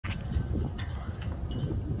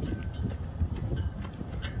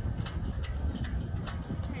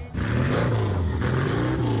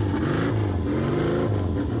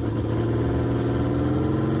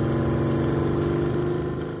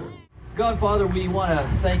God, Father, we want to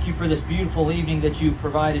thank you for this beautiful evening that you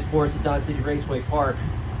provided for us at Dodge City Raceway Park.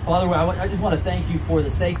 Father, I just want to thank you for the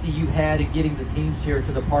safety you had in getting the teams here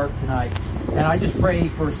to the park tonight. And I just pray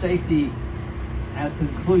for safety at the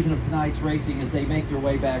conclusion of tonight's racing as they make their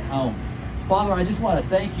way back home. Father, I just want to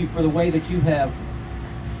thank you for the way that you have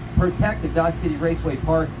protected Dodge City Raceway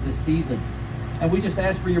Park this season. And we just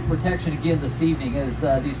ask for your protection again this evening as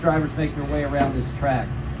these drivers make their way around this track.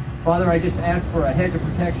 Father, I just ask for a hedge of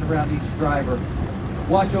protection around each driver.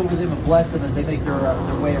 Watch over them and bless them as they make their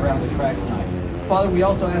way around the track tonight. Father, we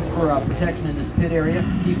also ask for protection in this pit area.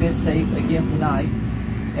 Keep it safe again tonight.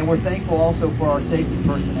 And we're thankful also for our safety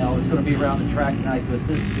personnel that's going to be around the track tonight to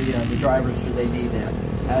assist the drivers should they need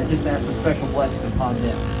that. Just ask a special blessing upon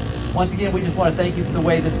them. Once again, we just want to thank you for the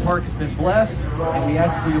way this park has been blessed, and we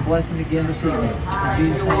ask for your blessing again this evening. It's in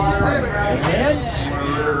Jesus' name we pray. Amen.